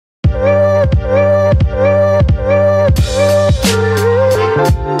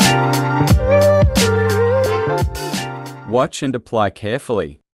Watch and apply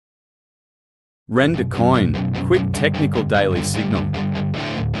carefully. RNDR Coin, quick technical daily signal.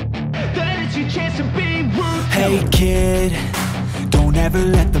 Hey kid, don't ever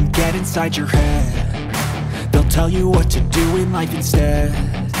let them get inside your head. They'll tell you what to do in life instead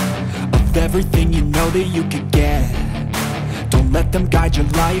of everything you know that you could get. Don't let them guide your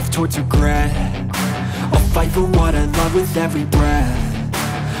life towards regret. I'll fight for what I love with every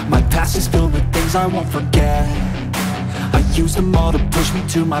breath. My past is filled with things I won't forget. I use them all to push me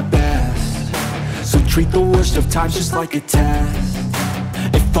to my best. So treat the worst of times just like a test.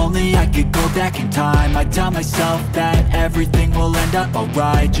 If only I could go back in time, I'd tell myself that everything will end up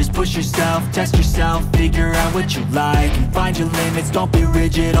alright. Just push yourself, test yourself, figure out what you like, and find your limits, don't be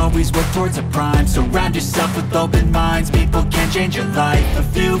rigid, always work towards a prime. Surround yourself with open minds, people can change your life. A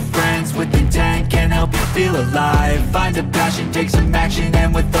few friends with intent can help you feel alive. Find a passion, take some action,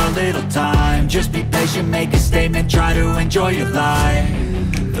 and with a little time, just be patient, make a statement, try to enjoy your life.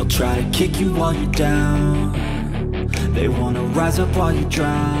 They'll try to kick you while you're down. They wanna rise up while you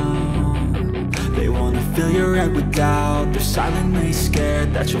drown. They wanna fill your head with doubt. They're silently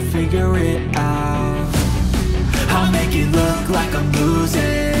scared that you'll figure it out. I'll make it look like I'm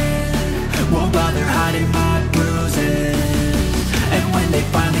losing, won't bother hiding my bruises. And when they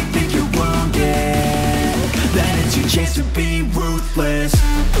finally think you're wounded, then it's your chance to be ruthless.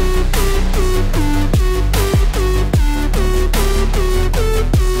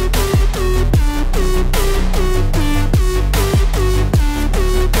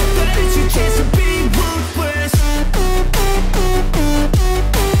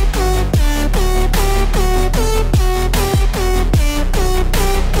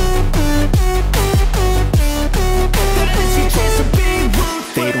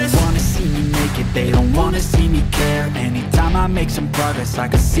 They don't wanna see me care. Anytime I make some progress, I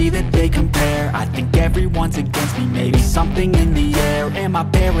can see that they compare. I think everyone's against me, maybe something in the air. Am I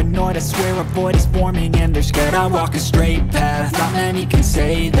paranoid? I swear a void is forming and they're scared. I walk a straight path, not many can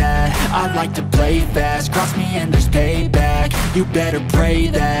say that. I like to play fast, cross me and there's payback. You better pray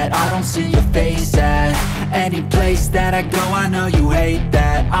that I don't see your face at any place that I go. I know you hate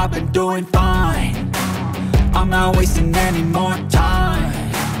that. I've been doing fine, I'm not wasting any more time.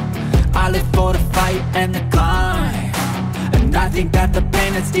 I live for the fight and the climb, and I think that the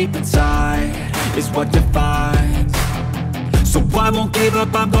pain that's deep inside is what defines. So I won't give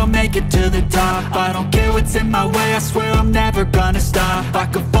up, I'm gonna make it to the top. I don't care what's in my way, I swear I'm never gonna stop. I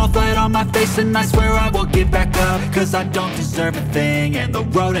could fall flat on my face and I swear I will get back up, cause I don't deserve a thing and the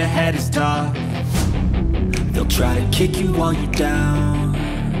road ahead is tough. They'll try to kick you while you're down.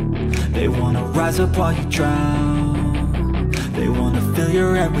 They wanna rise up while you drown. They wanna fill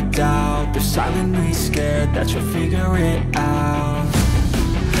your head with doubt. They're silently scared that you'll figure it out.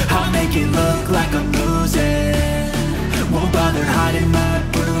 I'll make it look like I'm losing, won't bother hiding my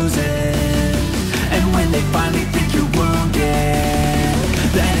bruises. And when they finally think you're wounded,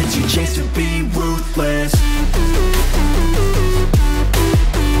 then it's your chance to be